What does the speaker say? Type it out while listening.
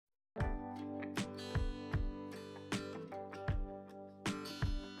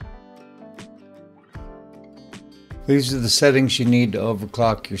These are the settings you need to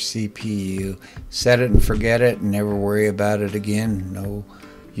overclock your CPU. Set it and forget it and never worry about it again. No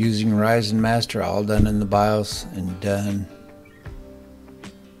using Ryzen Master, all done in the BIOS and done.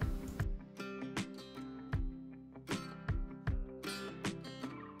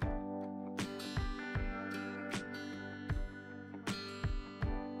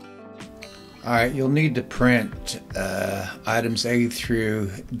 Alright, you'll need to print items A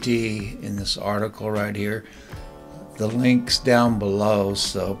through D in this article right here. The link's down below,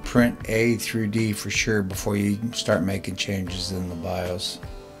 so print A through D for sure before you start making changes in the BIOS.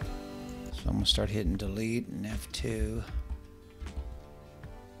 So I'm going to start hitting delete and F2.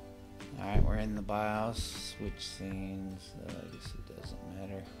 Alright, we're in the BIOS. Switch scenes. I guess it doesn't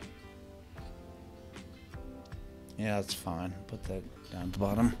matter. Yeah, that's fine. Put that down at the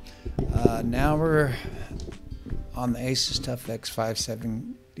bottom. Now we're on the Asus TUF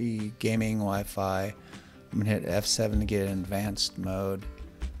X570 gaming Wi-Fi. I'm going to hit F7 to get in advanced mode.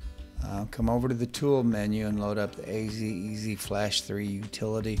 Come over to the tool menu and load up the AZ Easy Flash 3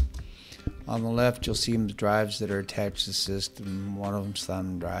 utility. On the left you'll see the drives that are attached to the system. One of them's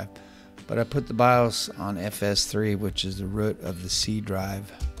thumb drive. But I put the BIOS on FS3, which is the root of the C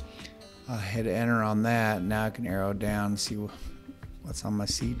drive. I hit enter on that. Now I can arrow down and see what's on my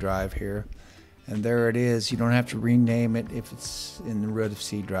C drive here. And there it is. You don't have to rename it if it's in the root of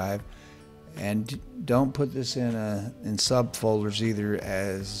C drive. And don't put this in subfolders either,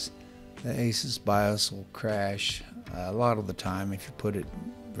 as the Asus BIOS will crash a lot of the time if you put it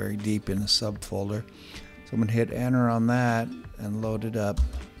very deep in a subfolder. So I'm going to hit enter on that and load it up.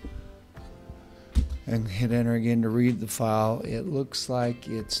 And hit enter again to read the file. It looks like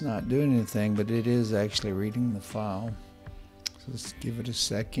it's not doing anything, but it is actually reading the file. So let's give it a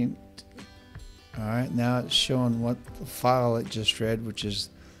second. Alright, now it's showing what the file it just read, which is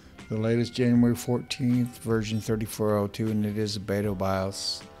the latest January 14th version 3402, and it is a beta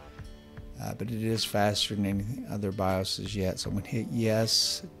BIOS. But it is faster than any other BIOSes yet. So I'm going to hit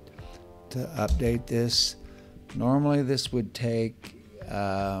yes to update this. Normally this would take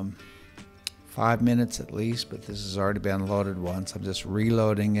 5 minutes at least, but this has already been loaded once. I'm just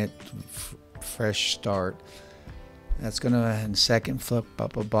reloading it, fresh start. That's going to in a second flip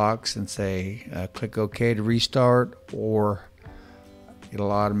up a box and say click OK to restart, or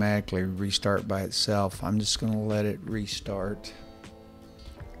it'll automatically restart by itself. I'm just going to let it restart.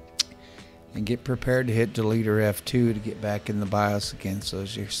 And get prepared to hit delete or F2 to get back in the BIOS again. So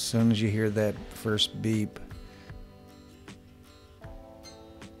as soon as you hear that first beep,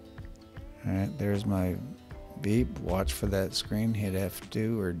 alright, there's my beep. Watch for that screen. Hit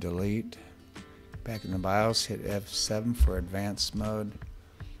F2 or delete. Back in the BIOS, hit F7 for advanced mode.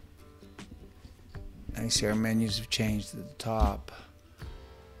 Now you see our menus have changed at the top.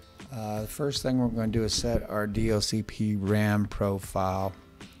 The first thing we're going to do is set our DOCP RAM profile.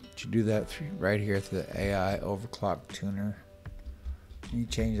 You do that right here through the AI Overclock tuner. You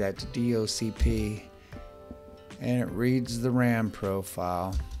change that to DOCP, and it reads the RAM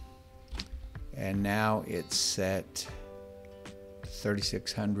profile. And now it's set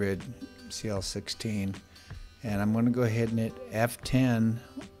 3600 CL16, and I'm going to go ahead and hit F10,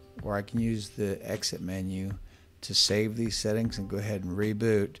 or I can use the exit menu to save these settings and go ahead and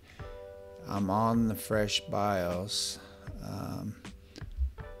reboot. I'm on the fresh BIOS.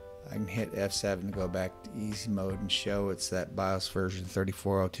 I can hit F7 to go back to easy mode and show it's that BIOS version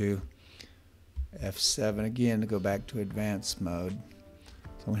 3402. F7 again to go back to advanced mode.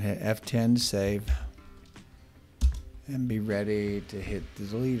 So I'm going to hit F10 to save and be ready to hit the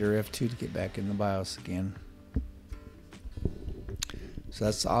delete or F2 to get back in the BIOS again. So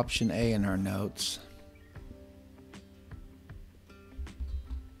that's option A in our notes.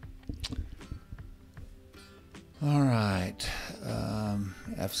 Alright,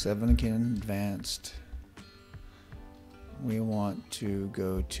 F7 again, advanced. We want to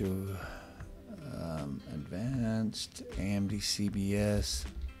go to advanced, AMD CBS.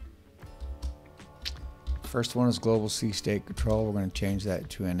 First one is global C state control. We're going to change that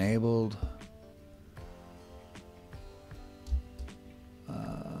to enabled.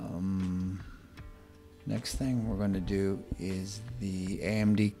 Next thing we're going to do is the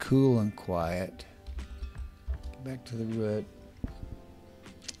AMD cool and quiet. Back to the root,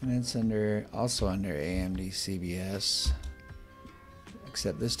 and it's also under AMD CBS,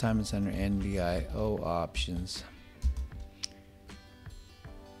 except this time it's under NBIO options,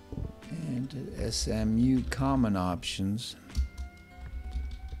 and SMU common options,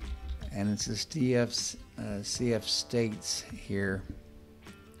 and it's this CF states here.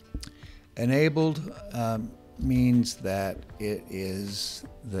 Enabled means that it is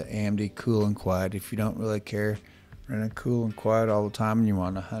the AMD cool and quiet. If you don't really care running cool and quiet all the time and you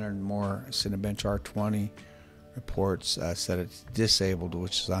want 100 more Cinebench R20 reports, set it to disabled,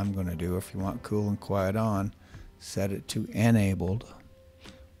 which is I'm going to do. If you want cool and quiet on, set it to enabled,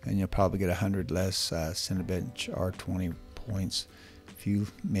 and you'll probably get 100 less Cinebench R20 points,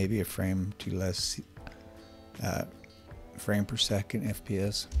 maybe a frame to less frame per second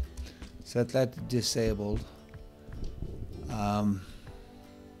FPS. Set that to disabled.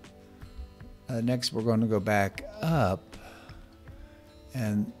 Next we're going to go back up,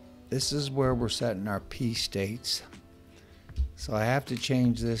 and this is where we're setting our P states. So I have to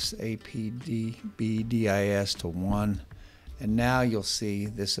change this APDBDIS to 1, and now you'll see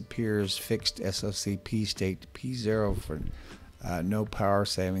this appears fixed SoC P state to P0 for no power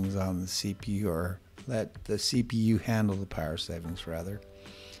savings on the CPU, or let the CPU handle the power savings rather.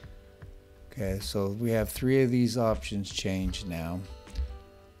 Okay, so we have 3 of these options changed now.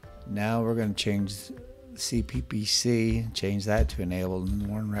 Now we're going to change CPPC, change that to enabled, and the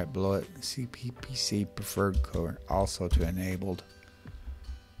one right below it, CPPC preferred core, also to enabled.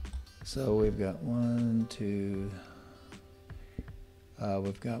 So we've got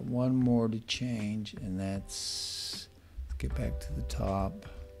we've got one more to change, and that's, let's get back to the top.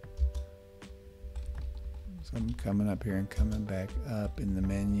 So I'm coming up here and coming back up in the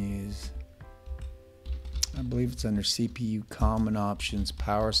menus. I believe it's under CPU common options,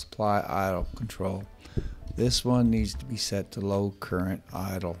 power supply idle control. This one needs to be set to low current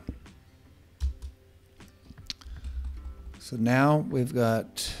idle. So now we've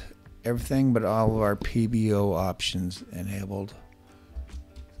got everything but all of our PBO options enabled.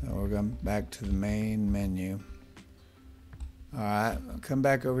 So we're going back to the main menu. Alright, I'll come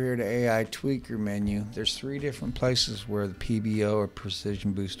back over here to AI Tweaker menu. There's 3 different places where the PBO, or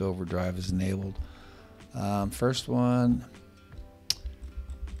Precision Boost Overdrive, is enabled. First one,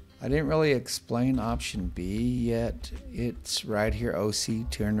 I didn't really explain option B yet. It's right here, OC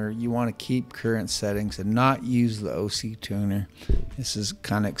tuner. You want to keep current settings and not use the OC tuner. This is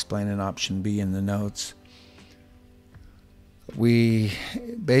kind of explaining option B in the notes.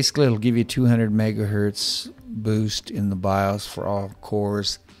 Basically it'll give you 200 megahertz boost in the BIOS for all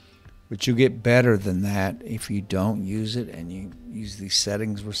cores, but you get better than that if you don't use it and you use these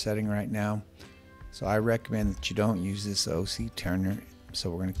settings we're setting right now. So I recommend that you don't use this OC tuner. So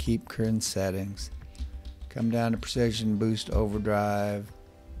we're going to keep current settings. Come down to Precision Boost Overdrive.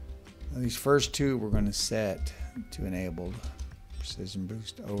 Now these first 2 we're going to set to enabled. Precision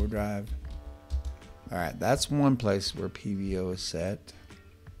Boost Overdrive. Alright, that's one place where PBO is set.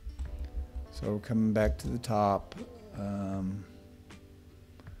 So we're coming back to the top. And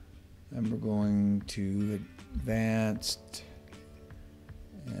we're going to Advanced.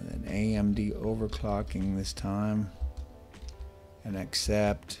 And then AMD overclocking this time, and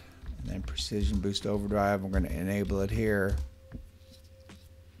accept, and then Precision Boost Overdrive. We're going to enable it here,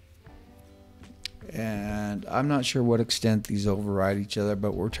 and I'm not sure what extent these override each other,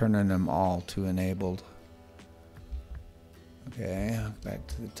 but we're turning them all to enabled. Okay, back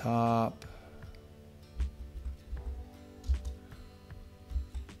to the top.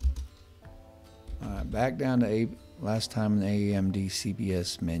 Alright, back down to last time in the AMD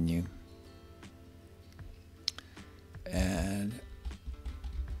CBS menu, and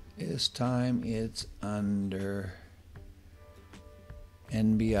this time it's under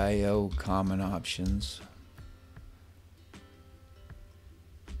NBIO common options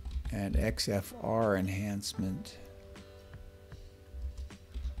and XFR enhancement,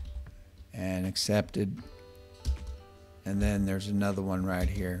 and accepted, and then there's another one right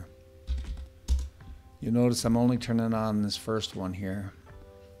here. You'll notice I'm only turning on this first one here.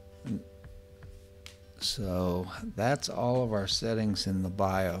 So that's all of our settings in the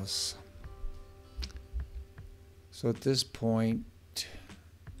BIOS. So at this point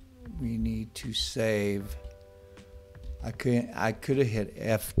we need to save. I could have hit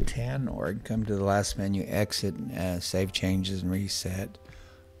F10, or I can come to the last menu, exit, save changes and reset.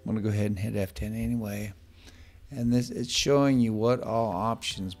 I'm going to go ahead and hit F10 anyway. And this, it's showing you what all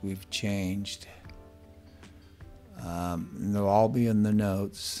options we've changed. And they'll all be in the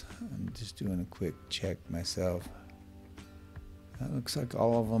notes. I'm just doing a quick check myself. That looks like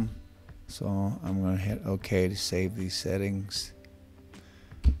all of them. So I'm going to hit OK to save these settings.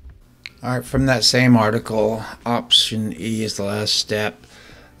 Alright, from that same article, option E is the last step.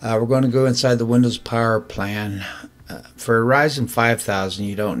 We're going to go inside the Windows Power Plan. For Ryzen 5000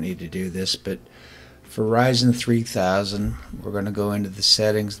 you don't need to do this, but for Ryzen 3000 we're going to go into the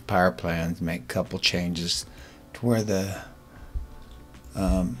settings, the power plans, make a couple changes to where the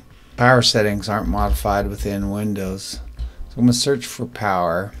power settings aren't modified within Windows. So I'm going to search for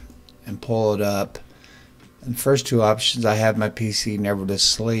power and pull it up, And first two options, I have my PC never to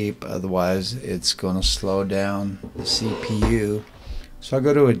sleep, otherwise it's going to slow down the CPU. So I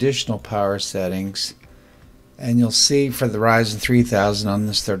go to additional power settings, and you'll see for the Ryzen 3000 on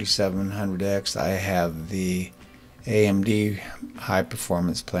this 3700X, I have the AMD high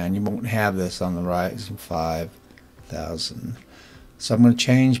performance plan. You won't have this on the Ryzen 5000. So I'm going to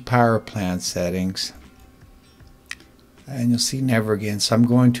change power plan settings, and you'll see never again. So I'm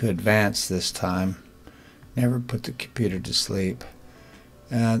going to advanced this time. Never put the computer to sleep.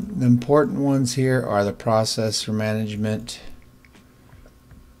 And the important ones here are the processor management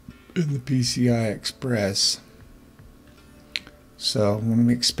and the PCI Express. So when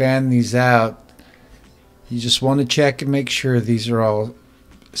we expand these out, you just want to check and make sure these are all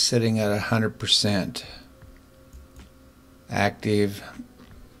sitting at 100% active,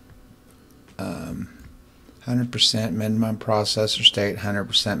 100% minimum processor state,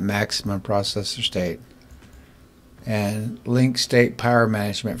 100% maximum processor state. And link state power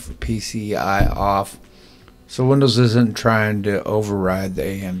management for PCI off, so Windows isn't trying to override the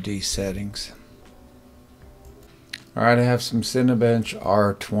AMD settings. Alright, I have some Cinebench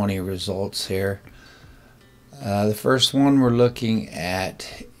R20 results here. The first one we're looking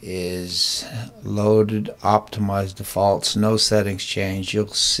at is loaded optimized defaults, no settings changed. You'll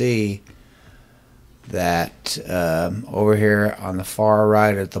see that over here on the far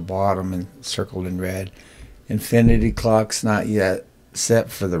right at the bottom and circled in red, infinity clock's not yet set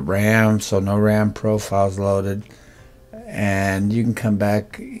for the RAM, so no RAM profiles loaded. And you can come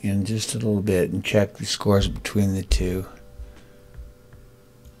back in just a little bit and check the scores between the two.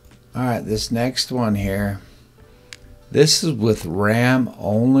 Alright, this next one here, this is with RAM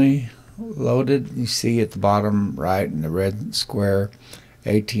only loaded. You see at the bottom right in the red square,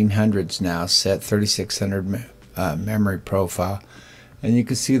 1800's now set, 3600 memory profile. And you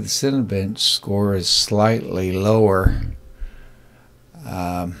can see the Cinebench score is slightly lower.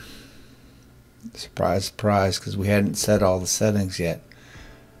 Surprise, surprise, because we hadn't set all the settings yet.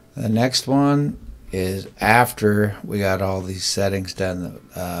 The next one is after we got all these settings done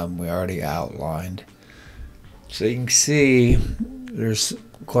that we already outlined. So you can see there's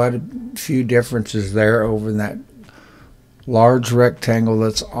quite a few differences there over in that large rectangle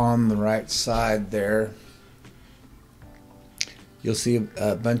that's on the right side there. You'll see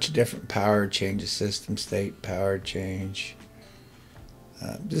a bunch of different power changes, system state, power change,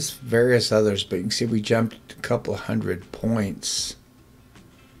 just various others, but you can see we jumped a couple hundred points,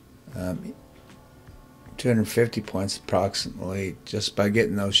 250 points approximately, just by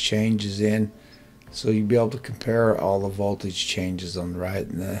getting those changes in. So you'll be able to compare all the voltage changes on the right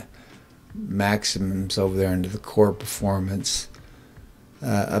and the maximums over there into the core performance,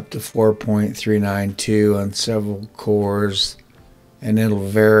 up to 4.392 on several cores. And it'll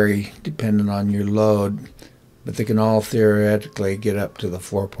vary depending on your load, but they can all theoretically get up to the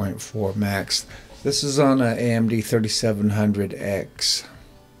 4.4 max. This is on an AMD 3700X.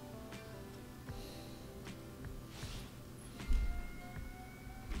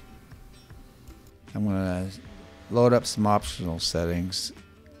 I'm going to load up some optional settings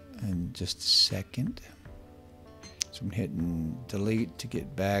in just a second. So I'm hitting delete to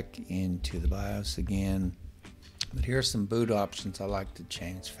get back into the BIOS again. But here's some boot options I like to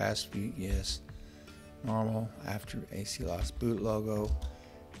change. Fast boot, yes. Normal, after AC loss, boot logo.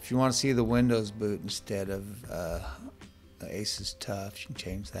 If you want to see the Windows boot instead of the Asus TUF, you can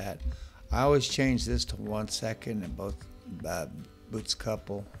change that. I always change this to 1 second, and both boots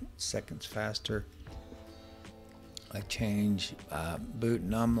couple seconds faster. I change boot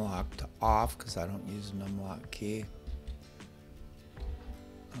and unlock to off because I don't use an unlock key.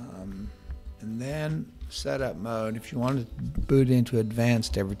 And then setup mode, if you want to boot into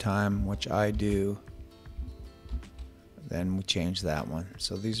advanced every time, which I do, then we change that one.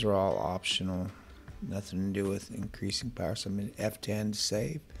 So these are all optional, nothing to do with increasing power. So I'm in F10 to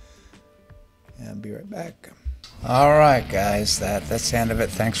save, and I'll be right back. Alright guys, that's the end of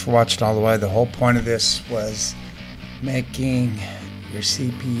it. Thanks for watching all the way. The whole point of this was making your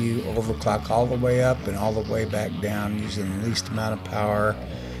CPU overclock all the way up and all the way back down using the least amount of power,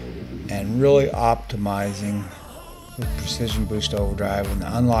 and really optimizing with precision boost overdrive and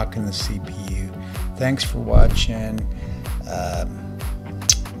unlocking the CPU. Thanks for watching.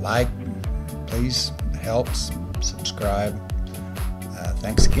 Like, please, it helps. Subscribe.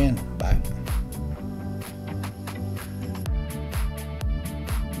 Thanks again. Bye.